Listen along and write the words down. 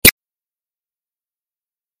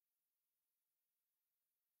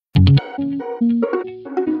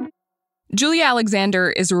Julia Alexander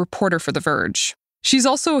is a reporter for The Verge. She's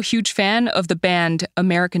also a huge fan of the band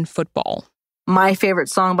American Football. My favorite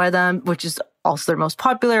song by them, which is also their most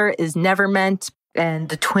popular, is Never Meant. And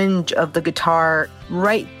the twinge of the guitar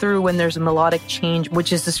right through when there's a melodic change,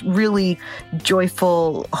 which is this really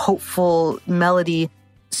joyful, hopeful melody,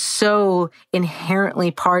 so inherently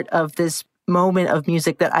part of this moment of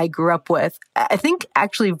music that I grew up with. I think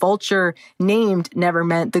actually Vulture named Never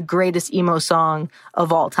Meant the greatest emo song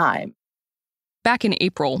of all time. Back in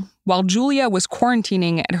April, while Julia was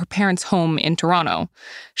quarantining at her parents' home in Toronto,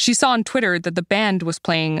 she saw on Twitter that the band was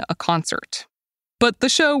playing a concert. But the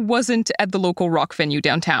show wasn't at the local rock venue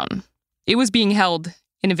downtown. It was being held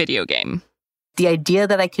in a video game. The idea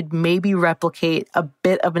that I could maybe replicate a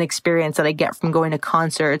bit of an experience that I get from going to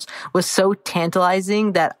concerts was so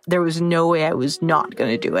tantalizing that there was no way I was not going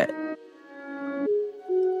to do it.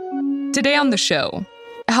 Today on the show,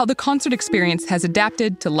 how the concert experience has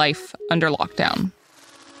adapted to life under lockdown.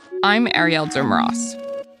 I'm Ariel Zurmaras.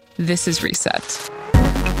 This is Reset.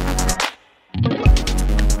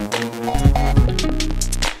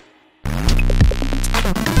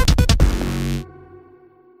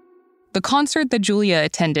 The concert that Julia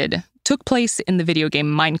attended took place in the video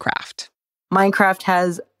game Minecraft. Minecraft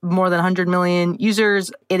has more than 100 million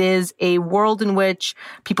users. It is a world in which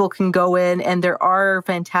people can go in, and there are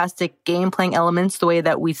fantastic game-playing elements the way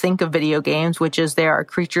that we think of video games, which is there are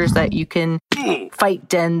creatures that you can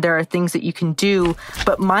fight and there are things that you can do.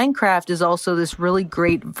 But Minecraft is also this really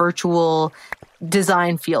great virtual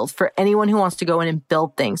design field for anyone who wants to go in and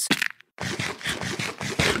build things.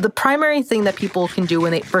 The primary thing that people can do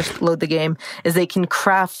when they first load the game is they can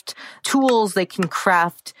craft tools, they can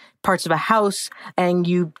craft parts of a house, and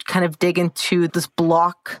you kind of dig into this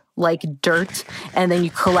block like dirt, and then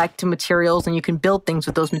you collect materials and you can build things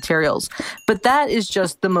with those materials. But that is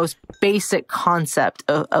just the most basic concept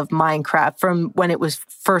of Minecraft from when it was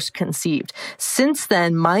first conceived. Since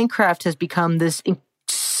then, Minecraft has become this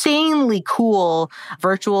insanely cool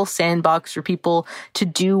virtual sandbox for people to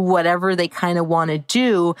do whatever they kind of want to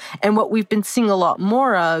do. And what we've been seeing a lot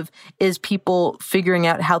more of is people figuring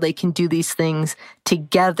out how they can do these things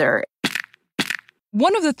together.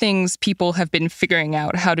 One of the things people have been figuring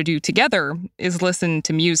out how to do together is listen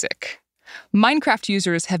to music. Minecraft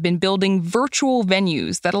users have been building virtual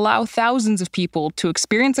venues that allow thousands of people to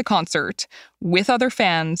experience a concert with other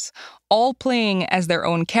fans, all playing as their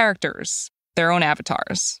own characters, their own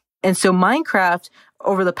avatars. And so Minecraft,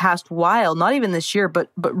 over the past while, not even this year,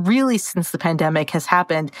 but really since the pandemic has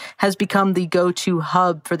happened, has become the go-to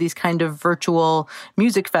hub for these kind of virtual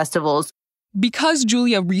music festivals. Because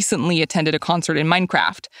Julia recently attended a concert in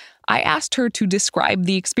Minecraft, I asked her to describe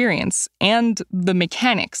the experience and the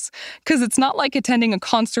mechanics, because it's not like attending a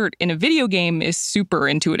concert in a video game is super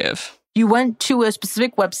intuitive. You went to a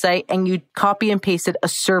specific website and you copy and pasted a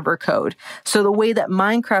server code. So the way that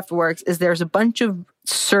Minecraft works is there's a bunch of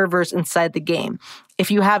servers inside the game.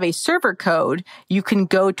 If you have a server code, you can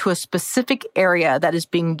go to a specific area that is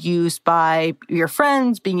being used by your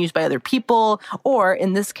friends, being used by other people, or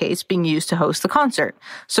in this case, being used to host the concert.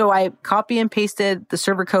 So I copy and pasted the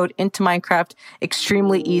server code into Minecraft,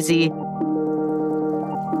 extremely easy.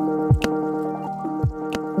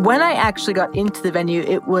 When I actually got into the venue,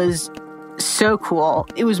 it was so cool.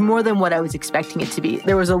 It was more than what I was expecting it to be.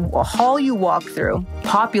 There was a hall you walk through,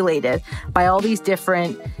 populated by all these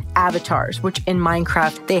different avatars, which in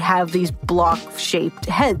Minecraft, they have these block-shaped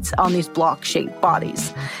heads on these block-shaped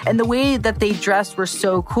bodies. And the way that they dressed were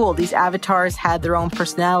so cool. These avatars had their own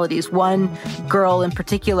personalities. One girl in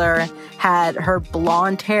particular had her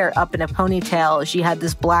blonde hair up in a ponytail. She had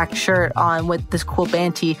this black shirt on with this cool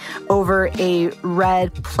banty over a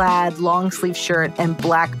red plaid long-sleeve shirt and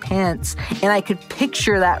black pants. And I could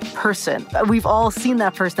picture that person. We've all seen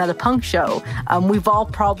that person at a punk show. We've all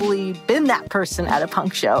probably been that person at a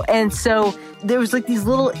punk show. And so there was like these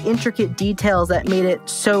little intricate details that made it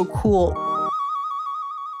so cool.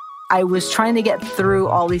 I was trying to get through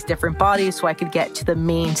all these different bodies so I could get to the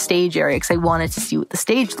main stage area because I wanted to see what the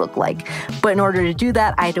stage looked like. But in order to do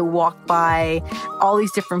that, I had to walk by all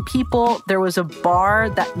these different people. There was a bar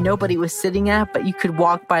that nobody was sitting at, but you could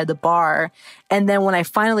walk by the bar. And then when I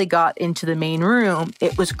finally got into the main room,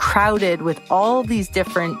 it was crowded with all these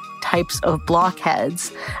different types of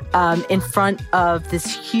blockheads in front of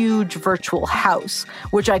this huge virtual house,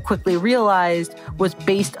 which I quickly realized was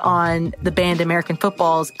based on the band American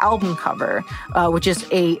Football's album cover, which is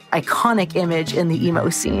a iconic image in the emo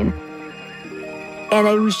scene. And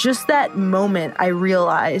it was just that moment I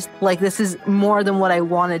realized, like, this is more than what I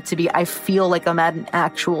wanted to be. I feel like I'm at an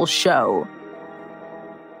actual show.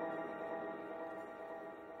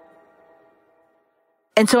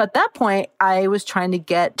 And so at that point, I was trying to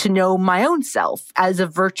get to know my own self as a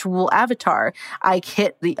virtual avatar. I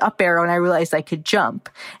hit the up arrow and I realized I could jump.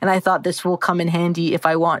 And I thought this will come in handy if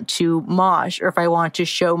I want to mosh or if I want to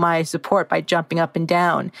show my support by jumping up and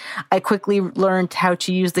down. I quickly learned how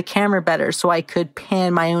to use the camera better so I could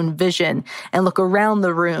pan my own vision and look around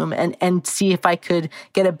the room and see if I could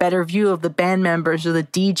get a better view of the band members or the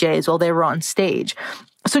DJs while they were on stage.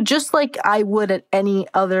 So just like I would at any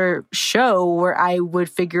other show where I would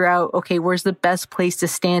figure out, okay, where's the best place to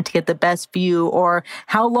stand to get the best view, or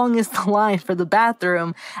how long is the line for the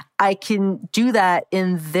bathroom, I can do that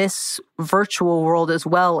in this virtual world as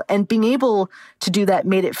well. And being able to do that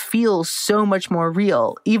made it feel so much more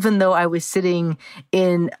real, even though I was sitting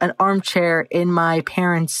in an armchair in my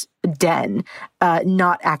parents' den,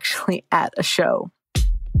 not actually at a show.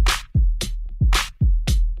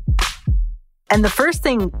 And the first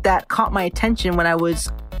thing that caught my attention when I was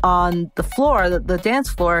on the floor, the dance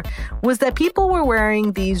floor, was that people were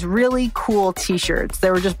wearing these really cool t-shirts. They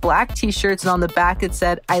were just black t-shirts, and on the back it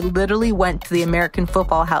said, "I literally went to the American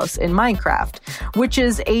Football House in Minecraft," which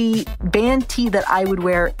is a band tee that I would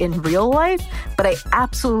wear in real life, but I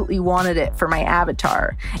absolutely wanted it for my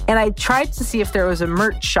avatar. And I tried to see if there was a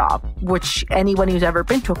merch shop, which anyone who's ever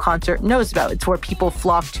been to a concert knows about. It's where people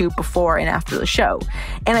flock to before and after the show.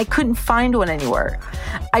 And I couldn't find one anywhere.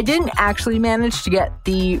 I didn't actually manage to get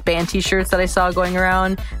the band t-shirts that I saw going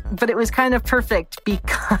around, but it was kind of perfect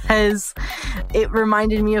because it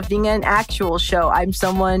reminded me of being at an actual show. I'm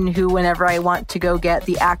someone who, whenever I want to go get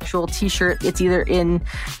the actual t-shirt, it's either in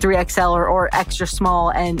 3XL or extra small,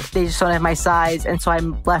 and they just don't have my size, and so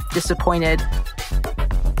I'm left disappointed.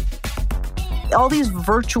 All these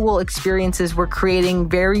virtual experiences were creating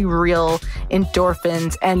very real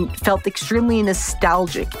endorphins and felt extremely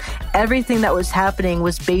nostalgic. Everything that was happening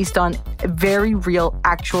was based on very real,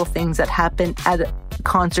 actual things that happened at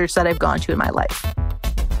concerts that I've gone to in my life.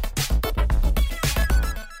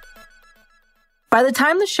 By the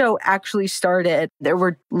time the show actually started, there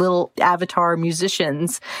were little avatar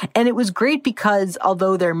musicians, and it was great because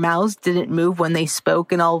although their mouths didn't move when they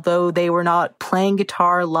spoke, and although they were not playing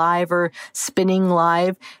guitar live or spinning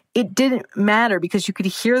live, it didn't matter because you could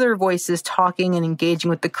hear their voices talking and engaging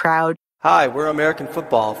with the crowd. Hi, we're American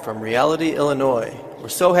Football from Reality, Illinois. We're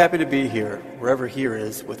so happy to be here, wherever here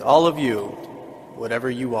is, with all of you, whatever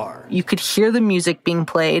you are. You could hear the music being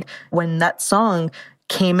played. When that song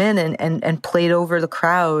came in and played over the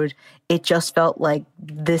crowd, it just felt like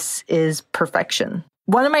this is perfection.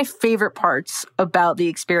 One of my favorite parts about the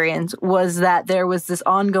experience was that there was this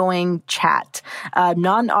ongoing chat,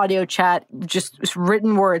 not an audio chat, just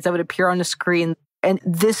written words that would appear on the screen. And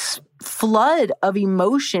this flood of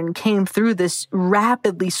emotion came through this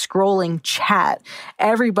rapidly scrolling chat.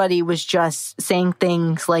 Everybody was just saying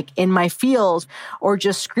things like "in my feels," or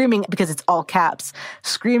just screaming, because it's all caps,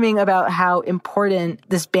 screaming about how important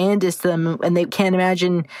this band is to them. And they can't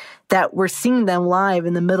imagine that we're seeing them live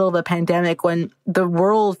in the middle of a pandemic when the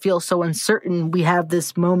world feels so uncertain. We have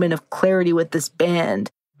this moment of clarity with this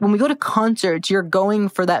band. When we go to concerts, you're going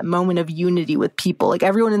for that moment of unity with people. Like,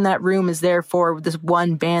 everyone in that room is there for this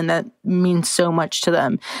one band that means so much to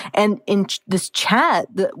them. And in this chat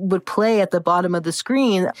that would play at the bottom of the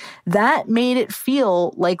screen, that made it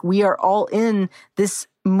feel like we are all in this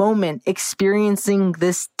moment, experiencing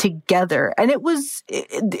this together. And it was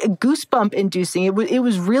goosebump inducing. It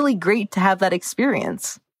was really great to have that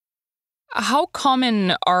experience. How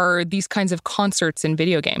common are these kinds of concerts in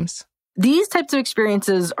video games? These types of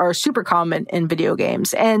experiences are super common in video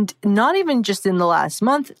games, and not even just in the last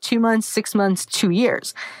month, 2 months, 6 months, 2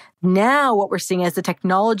 years. Now what we're seeing as the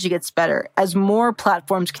technology gets better, as more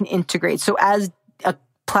platforms can integrate. So as a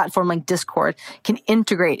platform like Discord can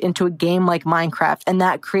integrate into a game like Minecraft, and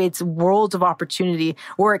that creates worlds of opportunity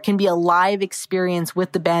where it can be a live experience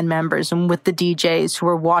with the band members and with the DJs who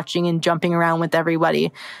are watching and jumping around with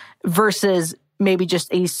everybody, versus maybe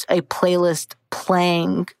just a playlist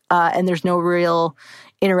playing and there's no real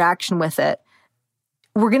interaction with it.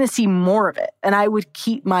 We're going to see more of it. And I would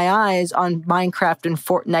keep my eyes on Minecraft and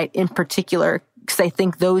Fortnite in particular, because I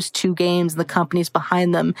think those two games and the companies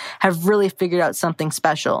behind them have really figured out something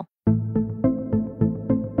special.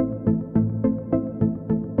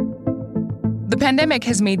 The pandemic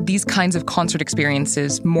has made these kinds of concert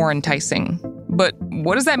experiences more enticing. But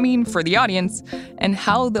what does that mean for the audience and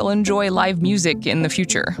how they'll enjoy live music in the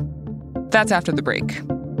future? That's after the break.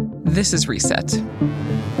 This is Reset.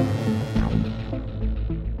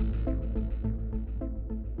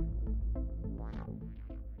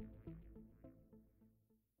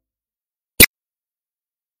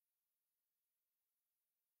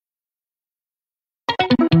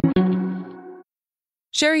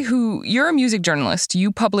 Sherry Hu, you're a music journalist.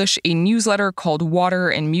 You publish a newsletter called Water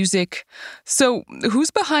and Music. So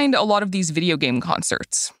who's behind a lot of these video game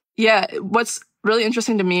concerts? Yeah, what's really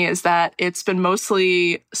interesting to me is that it's been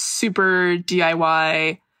mostly super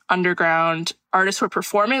DIY, underground artists who are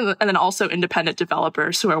performing, and then also independent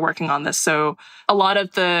developers who are working on this. So a lot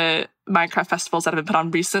of the Minecraft festivals that have been put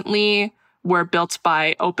on recently were built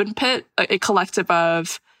by OpenPit, a collective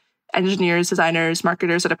of engineers, designers,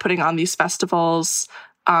 marketers that are putting on these festivals.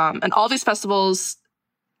 And all these festivals,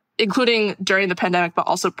 including during the pandemic, but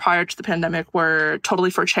also prior to the pandemic, were totally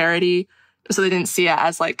for charity. So they didn't see it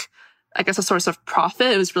as like, I guess, a source of profit.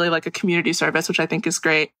 It was really like a community service, which I think is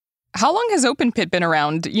great. How long has OpenPit been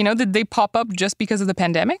around? Did they pop up just because of the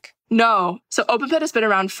pandemic? No. So OpenPit has been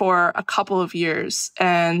around for a couple of years.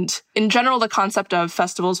 And in general, the concept of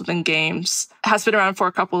festivals within games has been around for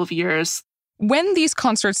a couple of years. When these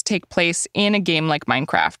concerts take place in a game like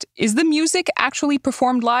Minecraft, is the music actually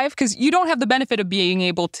performed live? Because you don't have the benefit of being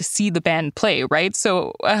able to see the band play, right?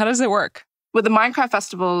 So how does it work? With the Minecraft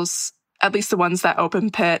festivals, at least the ones that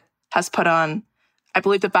OpenPit has put on, I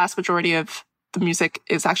believe the vast majority of the music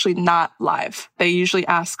is actually not live. They usually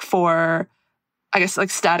ask for, I guess,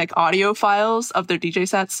 like static audio files of their DJ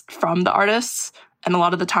sets from the artists. And a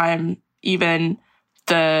lot of the time, even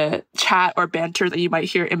the chat or banter that you might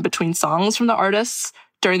hear in between songs from the artists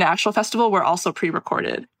during the actual festival were also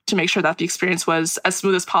pre-recorded to make sure that the experience was as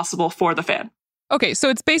smooth as possible for the fan. Okay, so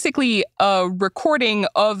it's basically a recording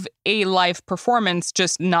of a live performance,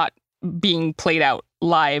 just not being played out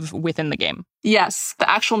live within the game. Yes, the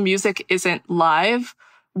actual music isn't live.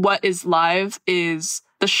 What is live is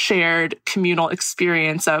the shared communal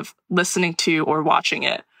experience of listening to or watching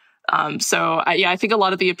it. I think a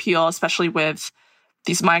lot of the appeal, especially with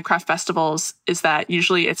these Minecraft festivals, is that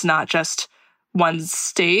usually it's not just one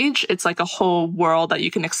stage. It's like a whole world that you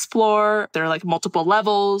can explore. There are like multiple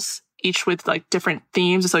levels, each with like different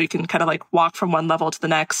themes. So you can kind of like walk from one level to the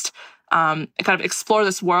next and kind of explore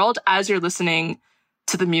this world as you're listening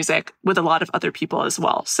to the music with a lot of other people as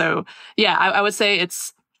well. So yeah, I would say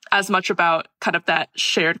it's as much about kind of that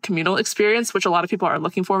shared communal experience, which a lot of people are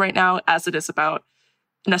looking for right now, as it is about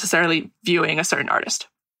necessarily viewing a certain artist.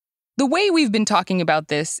 The way we've been talking about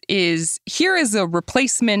this is here is a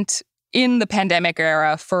replacement in the pandemic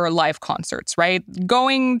era for live concerts, right?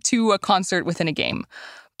 Going to a concert within a game.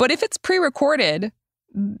 But if it's pre-recorded,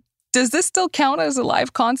 does this still count as a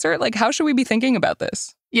live concert? Like, how should we be thinking about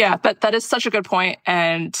this? Yeah, that is such a good point.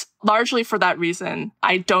 And largely for that reason,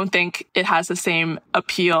 I don't think it has the same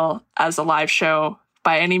appeal as a live show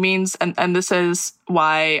by any means. And this is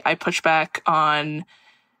why I push back on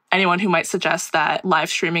anyone who might suggest that live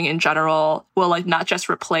streaming in general will like not just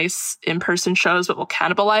replace in-person shows, but will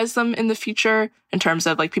cannibalize them in the future in terms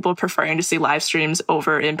of like people preferring to see live streams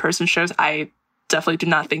over in-person shows. I definitely do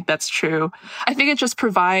not think that's true. I think it just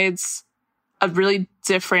provides a really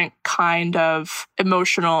different kind of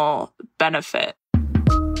emotional benefit.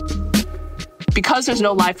 Because there's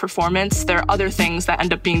no live performance, there are other things that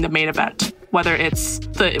end up being the main event, whether it's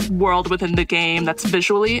the world within the game that's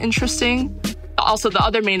visually interesting. Also, the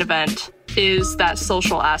other main event is that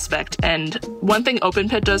social aspect. And one thing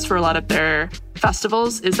OpenPit does for a lot of their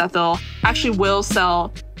festivals is that they'll actually will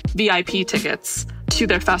sell VIP tickets to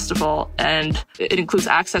their festival. And it includes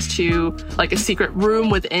access to like a secret room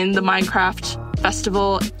within the Minecraft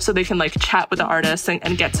festival so they can like chat with the artists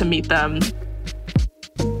and get to meet them.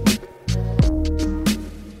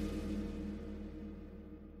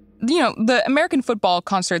 The American football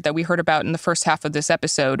concert that we heard about in the first half of this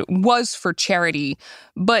episode was for charity.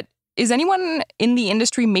 But is anyone in the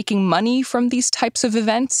industry making money from these types of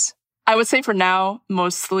events? I would say for now,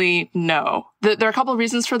 mostly no. There are a couple of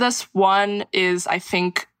reasons for this. One is I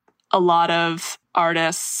think a lot of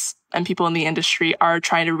artists and people in the industry are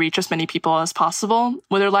trying to reach as many people as possible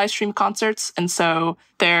with their live stream concerts. And so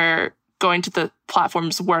they're going to the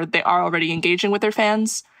platforms where they are already engaging with their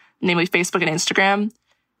fans, namely Facebook and Instagram.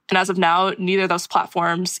 And as of now, neither of those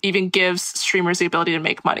platforms even gives streamers the ability to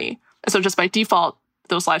make money. And so just by default,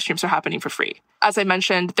 those live streams are happening for free. As I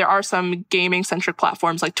mentioned, there are some gaming-centric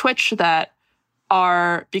platforms like Twitch that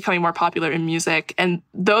are becoming more popular in music. And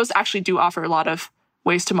those actually do offer a lot of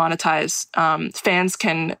ways to monetize. Fans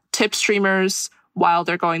can tip streamers while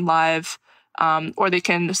they're going live, or they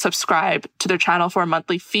can subscribe to their channel for a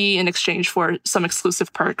monthly fee in exchange for some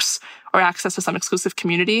exclusive perks or access to some exclusive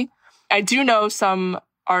community. I do know some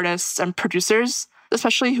artists and producers,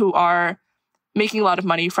 especially who are making a lot of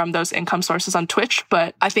money from those income sources on Twitch.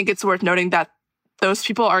 But I think it's worth noting that those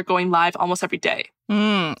people are going live almost every day.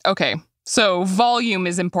 Okay. So volume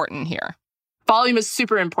is important here. Volume is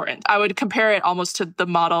super important. I would compare it almost to the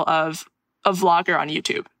model of a vlogger on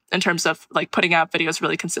YouTube in terms of like putting out videos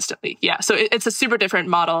really consistently. Yeah. So it's a super different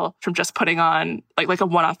model from just putting on like a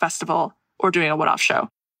one-off festival or doing a one-off show.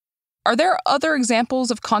 Are there other examples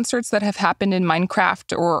of concerts that have happened in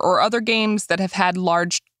Minecraft or other games that have had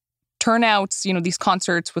large turnouts, these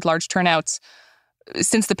concerts with large turnouts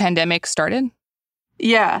since the pandemic started?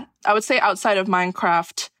 Yeah. I would say outside of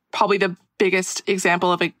Minecraft, probably the biggest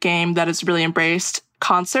example of a game that has really embraced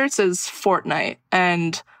concerts is Fortnite.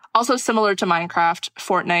 And also similar to Minecraft,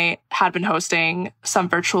 Fortnite had been hosting some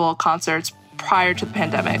virtual concerts prior to the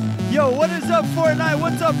pandemic. Yo, what is up, Fortnite?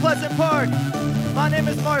 What's up, Pleasant Park? My name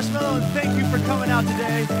is Marshmallow, and thank you for coming out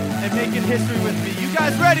today and making history with me. You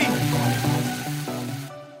guys ready?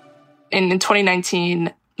 In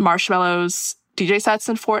 2019, Marshmallow's DJ sets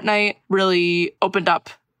in Fortnite really opened up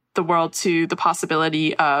the world to the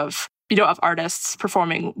possibility of artists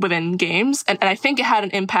performing within games. And I think it had an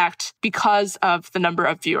impact because of the number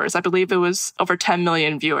of viewers. I believe it was over 10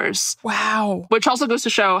 million viewers. Wow. Which also goes to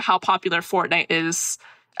show how popular Fortnite is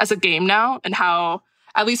as a game now and how,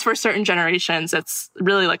 at least for certain generations, it's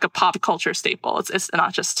really like a pop culture staple. It's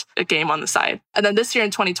not just a game on the side. And then this year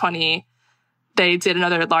in 2020, they did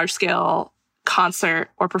another large-scale concert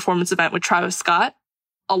or performance event with Travis Scott.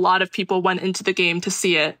 A lot of people went into the game to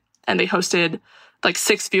see it, and they hosted like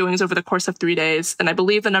 6 viewings over the course of 3 days. And I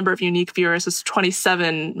believe the number of unique viewers is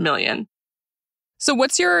 27 million. So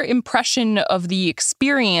what's your impression of the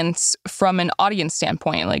experience from an audience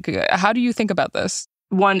standpoint? Like, how do you think about this?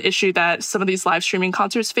 One issue that some of these live streaming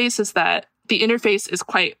concerts face is that the interface is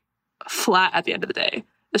quite flat at the end of the day.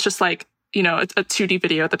 It's just like, it's a 2D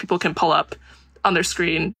video that people can pull up on their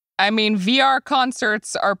screen. I mean, VR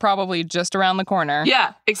concerts are probably just around the corner.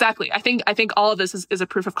 Yeah, exactly. I think all of this is a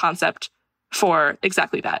proof of concept for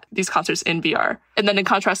exactly that, these concerts in VR. And then in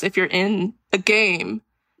contrast, if you're in a game,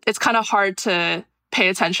 it's kind of hard to pay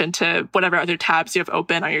attention to whatever other tabs you have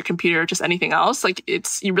open on your computer or just anything else. Like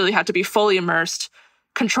you really have to be fully immersed,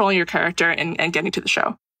 controlling your character and getting to the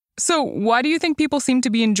show. So why do you think people seem to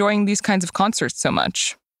be enjoying these kinds of concerts so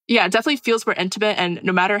much? Yeah, it definitely feels more intimate. And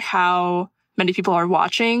no matter how many people are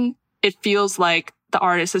watching, it feels like the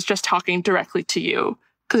artist is just talking directly to you.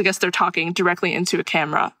 Because I guess they're talking directly into a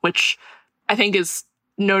camera, which I think is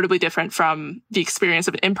notably different from the experience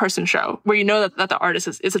of an in-person show where you know that the artist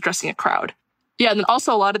is addressing a crowd. Yeah, and then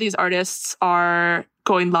also a lot of these artists are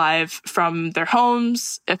going live from their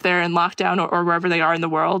homes if they're in lockdown or wherever they are in the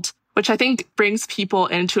world, which I think brings people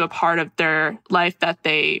into a part of their life that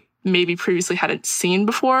they maybe previously hadn't seen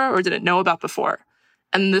before or didn't know about before.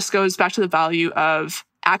 And this goes back to the value of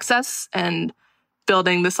access and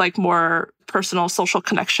building this like more personal social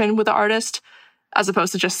connection with the artist as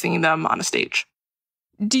opposed to just seeing them on a stage.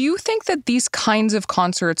 Do you think that these kinds of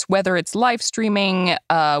concerts, whether it's live streaming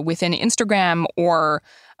within Instagram or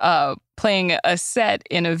playing a set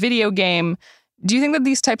in a video game, do you think that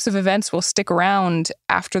these types of events will stick around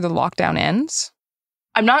after the lockdown ends?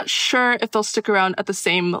 I'm not sure if they'll stick around at the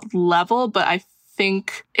same level, but I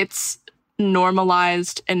think it's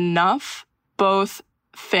normalized enough. Both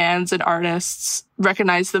fans and artists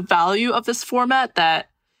recognize the value of this format that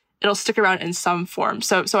it'll stick around in some form.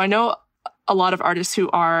 So I know a lot of artists who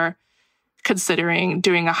are considering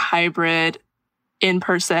doing a hybrid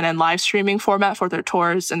in-person and live streaming format for their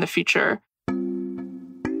tours in the future.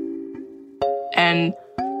 And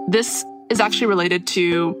this is actually related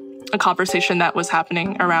to a conversation that was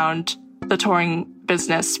happening around the touring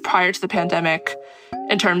business prior to the pandemic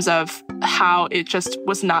in terms of how it just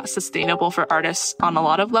was not sustainable for artists on a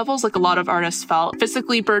lot of levels. Like a lot of artists felt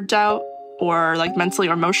physically burnt out or like mentally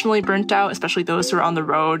or emotionally burnt out, especially those who are on the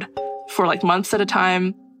road for like months at a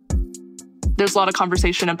time. There's a lot of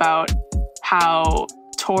conversation about how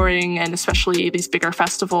touring and especially these bigger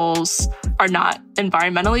festivals are not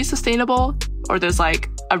environmentally sustainable, or there's like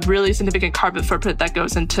a really significant carbon footprint that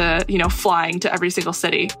goes into, flying to every single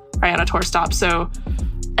city, right, on a tour stop. So,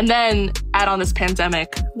 and then add on this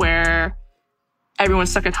pandemic where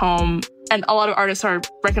everyone's stuck at home and a lot of artists are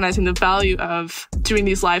recognizing the value of doing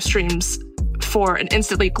these live streams for an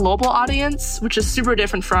instantly global audience, which is super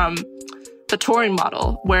different from the touring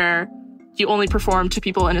model where you only perform to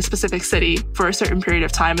people in a specific city for a certain period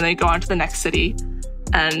of time and then you go on to the next city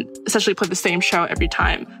and essentially play the same show every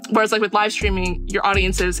time. Whereas like with live streaming, your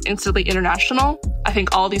audience is instantly international. I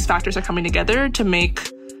think all these factors are coming together to make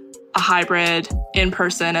a hybrid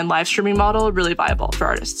in-person and live streaming model really viable for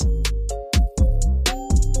artists.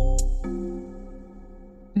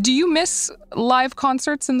 Do you miss live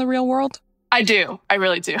concerts in the real world? I do. I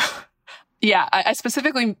really do. Yeah, I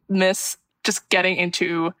specifically miss just getting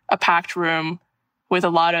into a packed room with a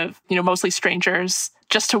lot of, mostly strangers,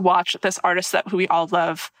 just to watch this artist that who we all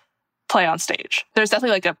love play on stage. There's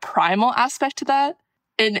definitely like a primal aspect to that.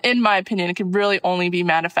 In my opinion, it can really only be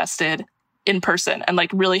manifested in person and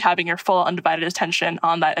like really having your full undivided attention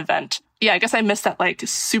on that event. Yeah, I guess I missed that like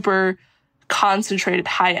super concentrated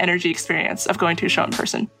high energy experience of going to a show in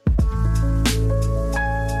person.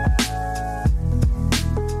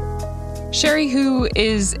 Sherry Hu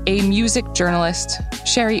is a music journalist.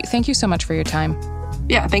 Sherry, thank you so much for your time.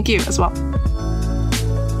 Yeah, thank you as well.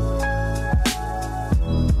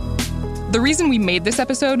 The reason we made this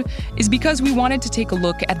episode is because we wanted to take a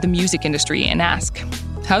look at the music industry and ask,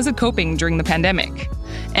 how's it coping during the pandemic?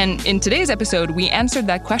 And in today's episode, we answered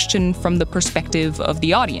that question from the perspective of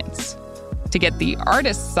the audience. To get the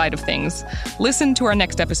artist side of things, listen to our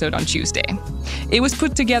next episode on Tuesday. It was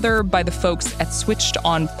put together by the folks at Switched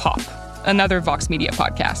on Pop, another Vox Media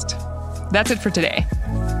podcast. That's it for today.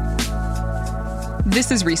 This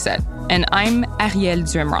is Reset, and I'm Arielle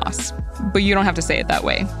Duhaime-Ross, but you don't have to say it that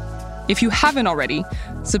way. If you haven't already,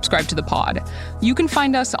 subscribe to the pod. You can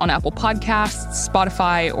find us on Apple Podcasts,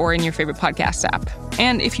 Spotify, or in your favorite podcast app.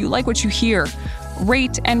 And if you like what you hear,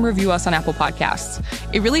 rate and review us on Apple Podcasts.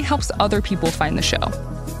 It really helps other people find the show.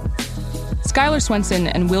 Skylar Swenson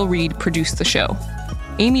and Will Reed produce the show.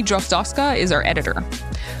 Amy Drozdowska is our editor.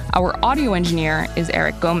 Our audio engineer is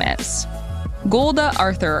Eric Gomez. Golda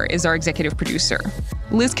Arthur is our executive producer.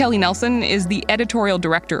 Liz Kelly Nelson is the editorial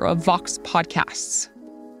director of Vox Podcasts.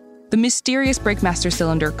 The mysterious Breakmaster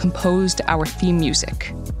Cylinder composed our theme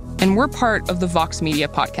music. And we're part of the Vox Media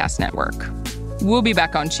Podcast Network. We'll be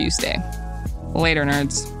back on Tuesday. Later,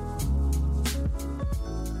 nerds.